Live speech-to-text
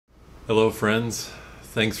Hello, friends.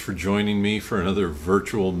 Thanks for joining me for another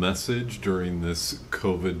virtual message during this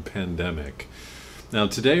COVID pandemic. Now,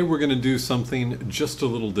 today we're going to do something just a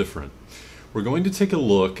little different. We're going to take a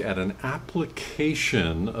look at an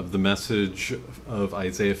application of the message of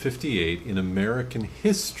Isaiah 58 in American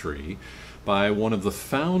history by one of the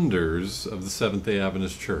founders of the Seventh-day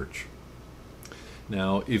Adventist Church.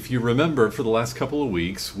 Now, if you remember, for the last couple of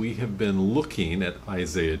weeks, we have been looking at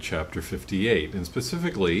Isaiah chapter 58, and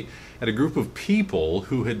specifically at a group of people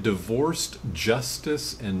who had divorced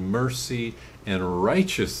justice and mercy and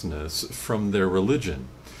righteousness from their religion.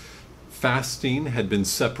 Fasting had been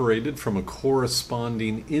separated from a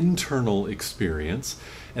corresponding internal experience,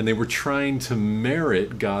 and they were trying to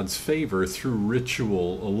merit God's favor through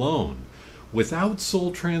ritual alone, without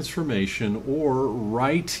soul transformation or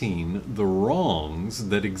righting the wrongs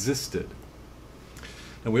that existed.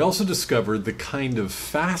 And we also discovered the kind of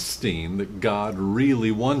fasting that God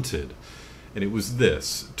really wanted. And it was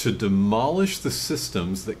this: to demolish the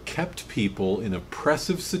systems that kept people in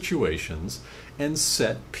oppressive situations and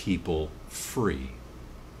set people free.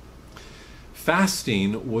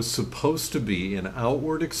 Fasting was supposed to be an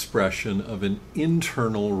outward expression of an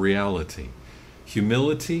internal reality.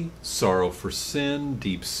 Humility, sorrow for sin,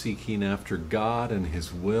 deep seeking after God and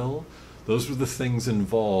His will, those were the things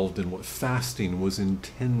involved in what fasting was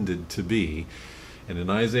intended to be. And in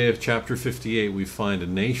Isaiah chapter 58, we find a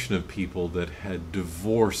nation of people that had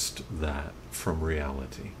divorced that from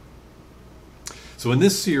reality. So in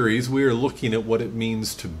this series, we are looking at what it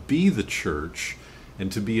means to be the church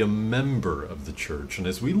and to be a member of the church. And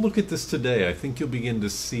as we look at this today, I think you'll begin to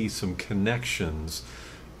see some connections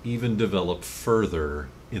even develop further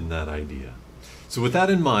in that idea. So with that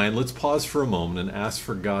in mind, let's pause for a moment and ask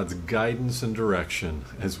for God's guidance and direction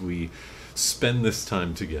as we spend this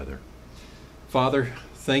time together. Father,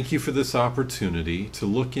 thank you for this opportunity to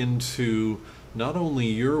look into not only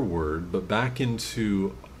your word, but back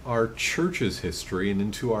into our church's history and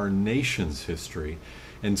into our nation's history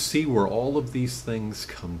and see where all of these things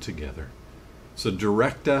come together. So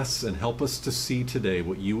direct us and help us to see today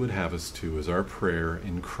what you would have us to, is our prayer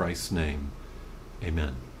in Christ's name.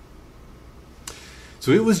 Amen.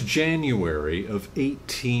 So it was January of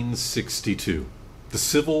 1862. The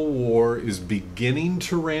Civil War is beginning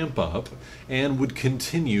to ramp up and would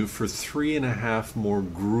continue for 3.5 more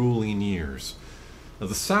grueling years. Now,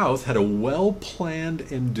 the South had a well-planned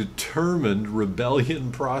and determined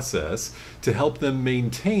rebellion process to help them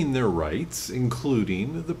maintain their rights,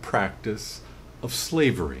 including the practice of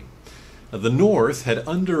slavery. Now, the North had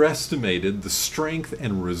underestimated the strength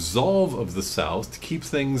and resolve of the South to keep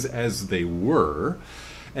things as they were,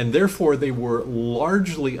 and therefore they were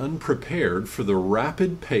largely unprepared for the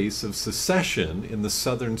rapid pace of secession in the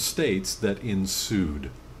southern states that ensued.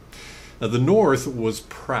 Now, the North was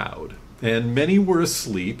proud, and many were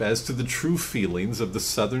asleep as to the true feelings of the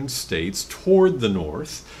southern states toward the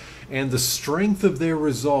North and the strength of their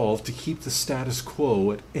resolve to keep the status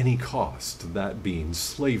quo at any cost, that being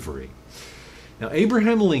slavery. Now,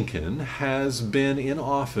 Abraham Lincoln has been in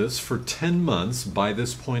office for 10 months by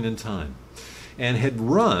this point in time, and had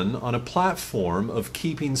run on a platform of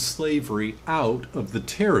keeping slavery out of the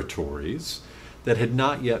territories that had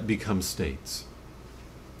not yet become states.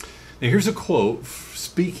 Now, here's a quote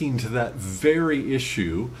speaking to that very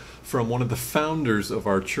issue from one of the founders of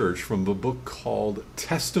our church, from a book called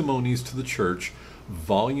Testimonies to the Church,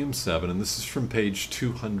 Volume 7, and this is from page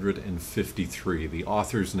 253. The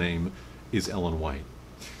author's name is Ellen White.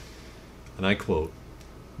 And I quote,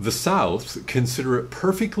 "The South consider it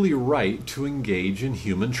perfectly right to engage in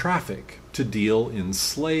human traffic, to deal in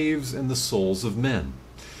slaves and the souls of men.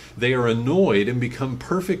 They are annoyed and become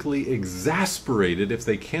perfectly exasperated if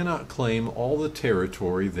they cannot claim all the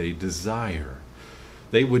territory they desire.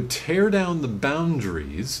 They would tear down the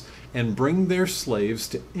boundaries and bring their slaves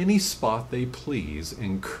to any spot they please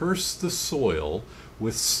and curse the soil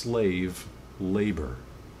with slave labor."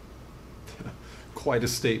 Quite a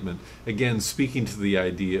statement. Again, speaking to the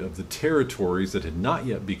idea of the territories that had not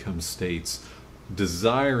yet become states,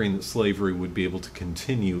 desiring that slavery would be able to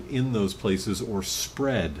continue in those places or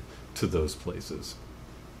spread to those places.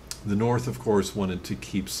 The North, of course, wanted to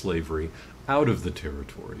keep slavery out of the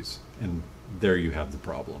territories, and there you have the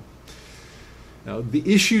problem. Now, the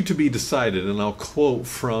issue to be decided, and I'll quote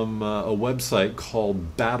from a website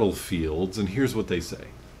called Battlefields, and here's what they say.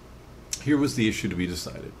 Here was the issue to be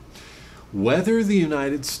decided: whether the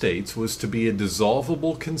United States was to be a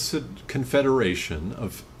dissolvable confederation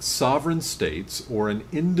of sovereign states or an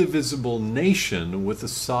indivisible nation with a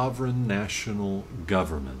sovereign national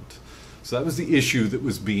government. So that was the issue that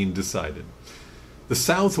was being decided. The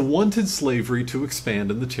South wanted slavery to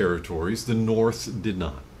expand in the territories, the North did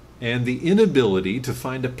not. And the inability to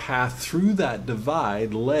find a path through that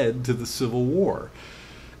divide led to the Civil War,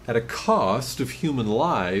 at a cost of human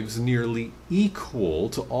lives nearly equal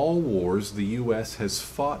to all wars the U.S. has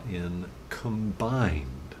fought in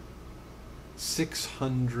combined.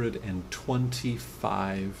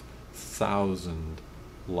 625,000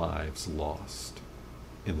 lives lost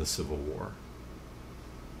in the Civil War.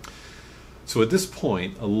 So at this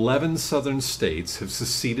point, 11 southern states have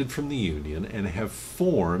seceded from the Union and have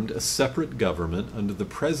formed a separate government under the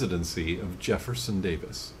presidency of Jefferson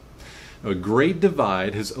Davis. A great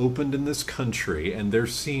divide has opened in this country, and there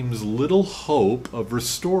seems little hope of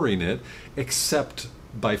restoring it except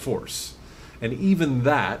by force. And even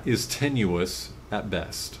that is tenuous at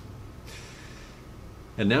best.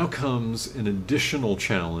 And now comes an additional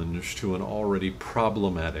challenge to an already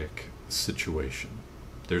problematic situation.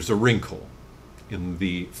 There's a wrinkle in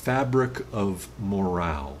the fabric of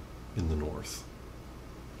morale in the North.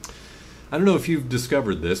 I don't know if you've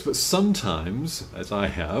discovered this, but sometimes, as I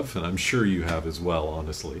have, and I'm sure you have as well,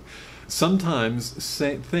 honestly, sometimes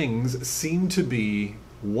things seem to be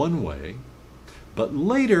one way, but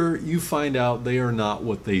later you find out they are not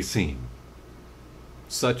what they seem.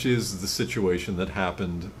 Such is the situation that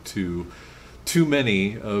happened to too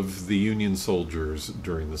many of the Union soldiers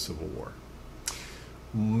during the Civil War.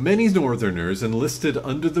 Many Northerners enlisted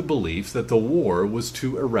under the belief that the war was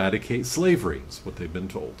to eradicate slavery, is what they've been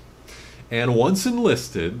told. And once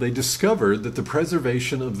enlisted, they discovered that the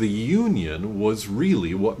preservation of the Union was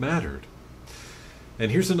really what mattered.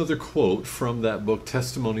 And here's another quote from that book,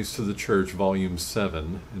 Testimonies to the Church, Volume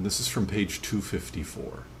 7, and this is from page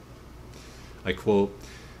 254. I quote,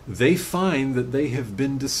 "They find that they have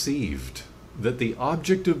been deceived, that the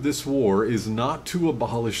object of this war is not to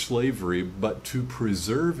abolish slavery, but to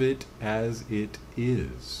preserve it as it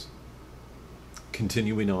is."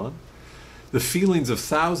 Continuing on, "The feelings of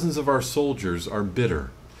thousands of our soldiers are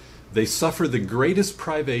bitter. They suffer the greatest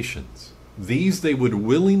privations. These they would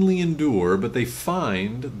willingly endure, but they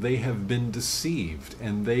find they have been deceived,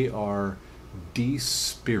 and they are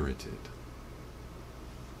dispirited."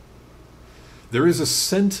 There is a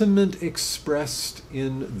sentiment expressed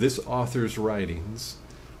in this author's writings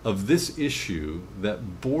of this issue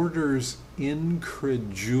that borders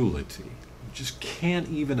incredulity. You just can't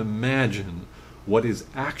even imagine what is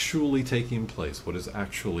actually taking place, what is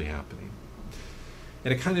actually happening.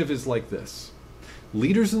 And it kind of is like this.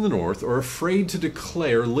 Leaders in the North are afraid to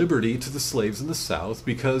declare liberty to the slaves in the South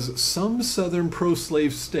because some Southern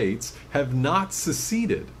pro-slave states have not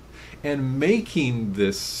seceded, and making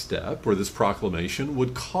this step, or this proclamation,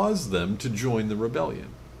 would cause them to join the rebellion.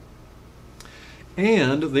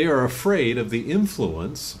 And they are afraid of the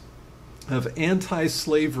influence of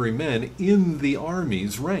anti-slavery men in the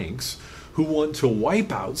Army's ranks who want to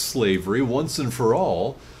wipe out slavery once and for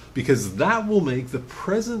all, because that will make the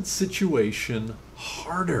present situation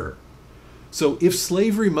harder. So if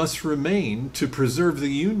slavery must remain to preserve the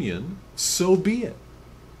Union, so be it.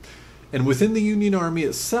 And within the Union Army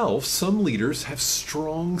itself, some leaders have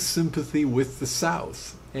strong sympathy with the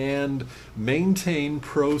South and maintain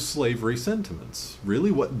pro-slavery sentiments.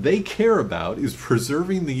 Really, what they care about is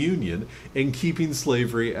preserving the Union and keeping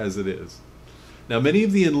slavery as it is. Now, many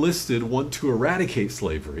of the enlisted want to eradicate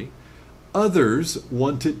slavery. Others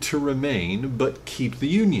want it to remain, but keep the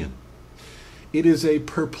Union. It is a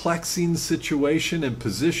perplexing situation and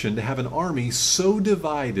position to have an army so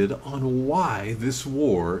divided on why this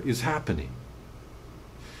war is happening.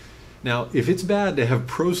 Now, if it's bad to have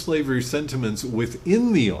pro-slavery sentiments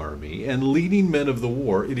within the army and leading men of the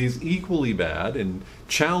war, it is equally bad and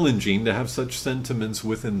challenging to have such sentiments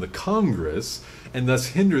within the Congress and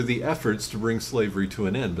thus hinder the efforts to bring slavery to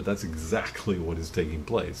an end. But that's exactly what is taking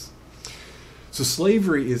place. So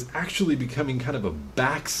slavery is actually becoming kind of a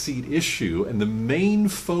backseat issue, and the main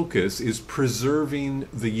focus is preserving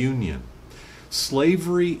the Union.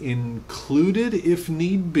 Slavery included if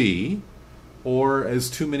need be, or as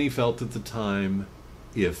too many felt at the time,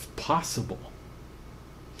 if possible.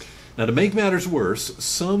 Now, to make matters worse,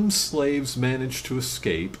 some slaves managed to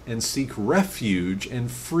escape and seek refuge and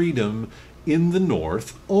freedom in the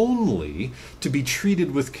North, only to be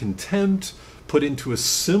treated with contempt, put into a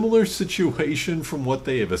similar situation from what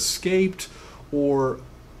they have escaped, or,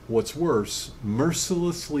 what's worse,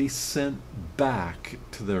 mercilessly sent back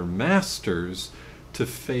to their masters to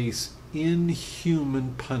face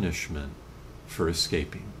inhuman punishment for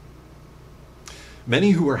escaping.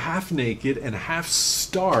 Many who were half naked and half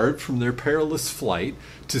starved from their perilous flight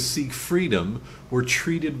to seek freedom were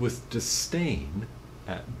treated with disdain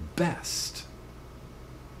at best.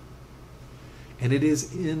 And it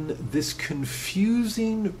is in this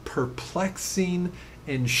confusing, perplexing,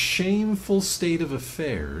 and shameful state of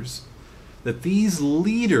affairs that these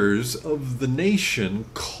leaders of the nation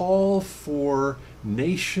call for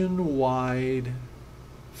nationwide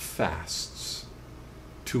fasts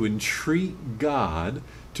to entreat God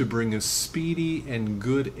to bring a speedy and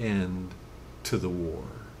good end to the war.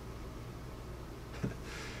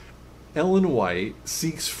 Ellen White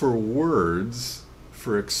seeks for words,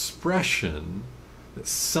 for expression that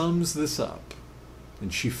sums this up,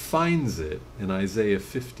 and she finds it in Isaiah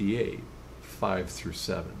 58, 5 through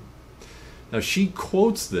 7. Now she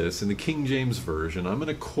quotes this in the King James Version. I'm going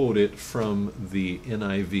to quote it from the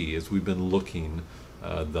NIV as we've been looking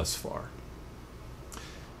thus far.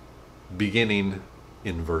 Beginning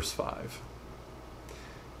in verse 5.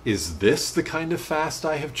 Is this the kind of fast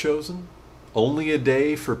I have chosen? Only a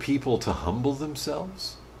day for people to humble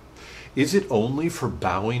themselves? Is it only for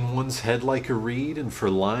bowing one's head like a reed and for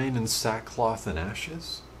lying in sackcloth and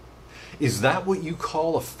ashes? Is that what you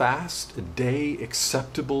call a fast, a day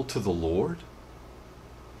acceptable to the Lord?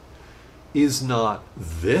 Is not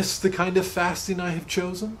this the kind of fasting I have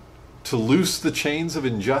chosen? To loose the chains of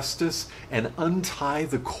injustice and untie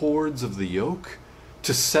the cords of the yoke?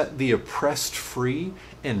 To set the oppressed free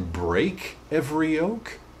and break every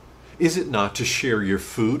yoke? Is it not to share your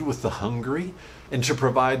food with the hungry and to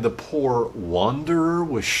provide the poor wanderer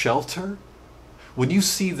with shelter? When you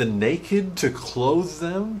see the naked, to clothe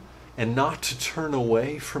them and not to turn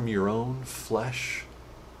away from your own flesh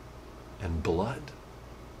and blood?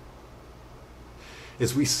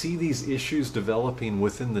 As we see these issues developing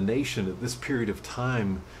within the nation at this period of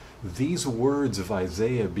time, these words of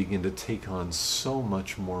Isaiah begin to take on so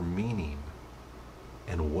much more meaning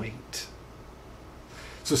and weight.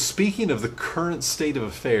 So speaking of the current state of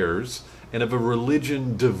affairs and of a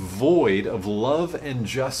religion devoid of love and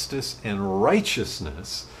justice and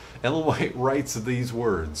righteousness, Ellen White writes these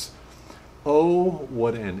words, "Oh,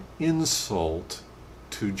 what an insult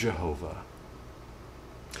to Jehovah."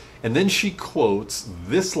 And then she quotes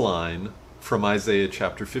this line from Isaiah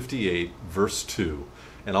chapter 58, verse 2.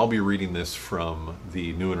 And I'll be reading this from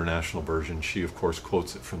the New International Version. She, of course,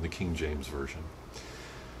 quotes it from the King James Version.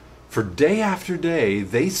 "For day after day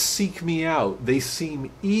they seek me out. They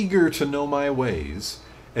seem eager to know my ways,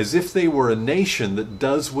 as if they were a nation that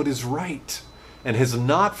does what is right and has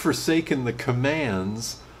not forsaken the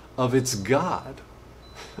commands of its God."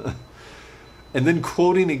 And then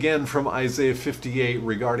quoting again from Isaiah 58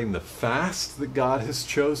 regarding the fast that God has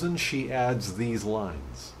chosen, she adds these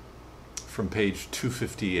lines from page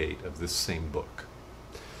 258 of this same book.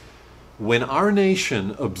 "When our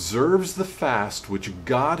nation observes the fast which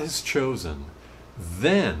God has chosen,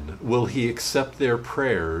 then will he accept their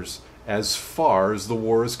prayers as far as the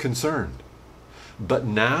war is concerned. But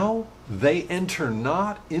now they enter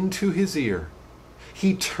not into his ear.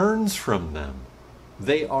 He turns from them.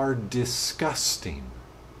 They are disgusting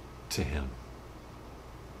to him."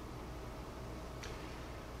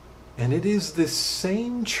 And it is this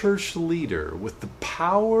same church leader with the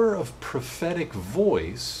power of prophetic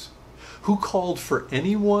voice who called for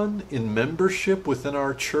anyone in membership within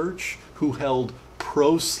our church who held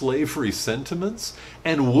pro-slavery sentiments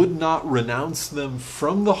and would not renounce them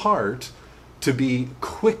from the heart to be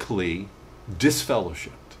quickly disfellowshipped.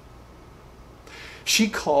 She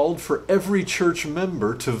called for every church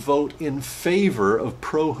member to vote in favor of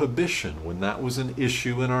prohibition when that was an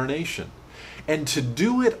issue in our nation, and to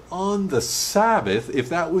do it on the Sabbath if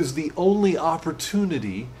that was the only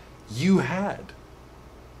opportunity you had.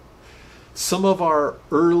 Some of our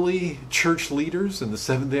early church leaders in the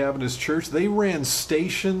Seventh-day Adventist Church, they ran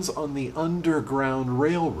stations on the Underground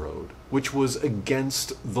Railroad, which was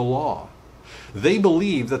against the law. They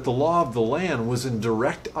believed that the law of the land was in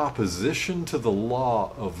direct opposition to the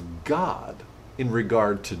law of God in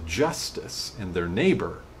regard to justice and their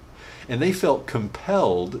neighbor, and they felt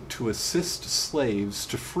compelled to assist slaves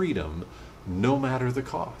to freedom no matter the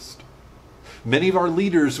cost. Many of our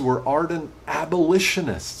leaders were ardent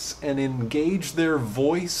abolitionists and engaged their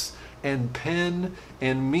voice and pen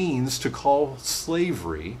and means to call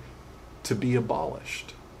slavery to be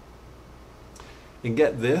abolished. And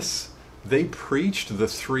get this, they preached the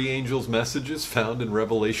three angels' messages found in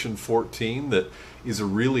Revelation 14 that is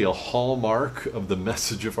really a hallmark of the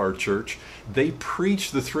message of our church. They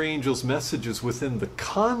preached the three angels' messages within the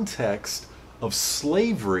context of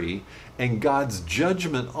slavery and God's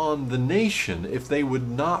judgment on the nation if they would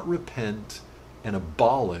not repent and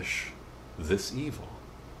abolish this evil.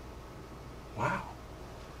 Wow.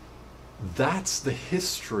 That's the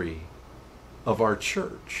history of our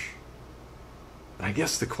church. I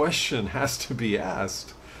guess the question has to be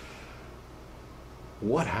asked,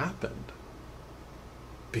 what happened?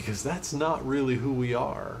 Because that's not really who we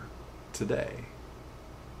are today.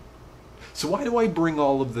 So why do I bring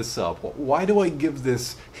all of this up? Why do I give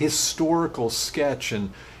this historical sketch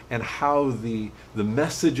and how the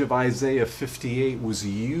message of Isaiah 58 was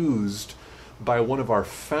used by one of our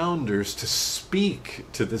founders to speak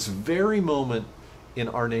to this very moment in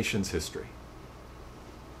our nation's history?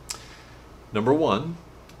 Number one,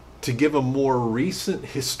 to give a more recent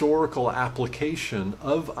historical application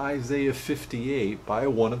of Isaiah 58 by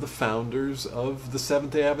one of the founders of the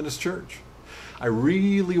Seventh-day Adventist Church. I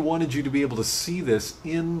really wanted you to be able to see this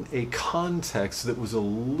in a context that was a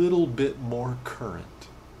little bit more current.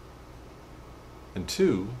 And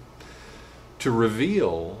two, to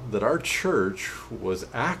reveal that our church was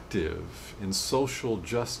active in social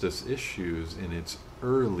justice issues in its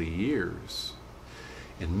early years.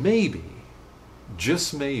 And maybe,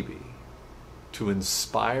 just maybe, to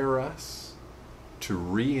inspire us to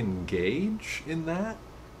re-engage in that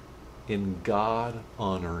in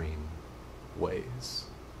God-honoring ways.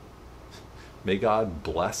 May God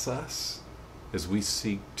bless us as we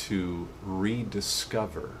seek to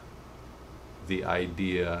rediscover the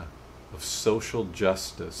idea of social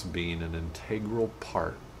justice being an integral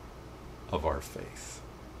part of our faith.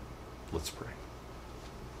 Let's pray.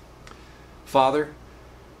 Father,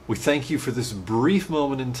 we thank you for this brief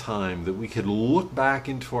moment in time that we could look back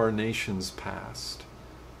into our nation's past,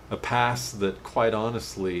 a past that, quite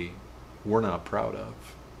honestly, we're not proud of.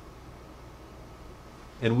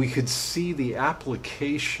 And we could see the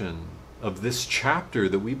application of this chapter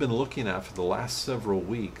that we've been looking at for the last several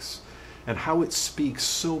weeks and how it speaks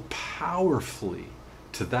so powerfully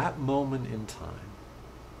to that moment in time.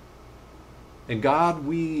 And God,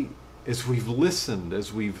 as we've listened,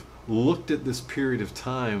 as we've looked at this period of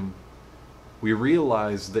time, we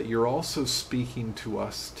realize that you're also speaking to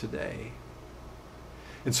us today.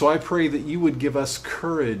 And so I pray that you would give us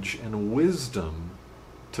courage and wisdom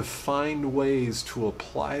to find ways to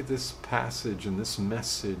apply this passage and this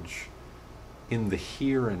message in the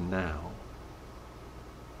here and now.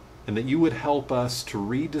 And that you would help us to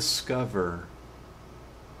rediscover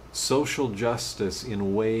social justice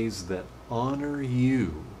in ways that honor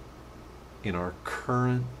you in our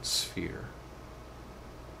current sphere.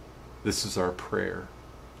 This is our prayer.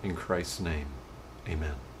 In Christ's name,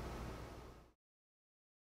 amen.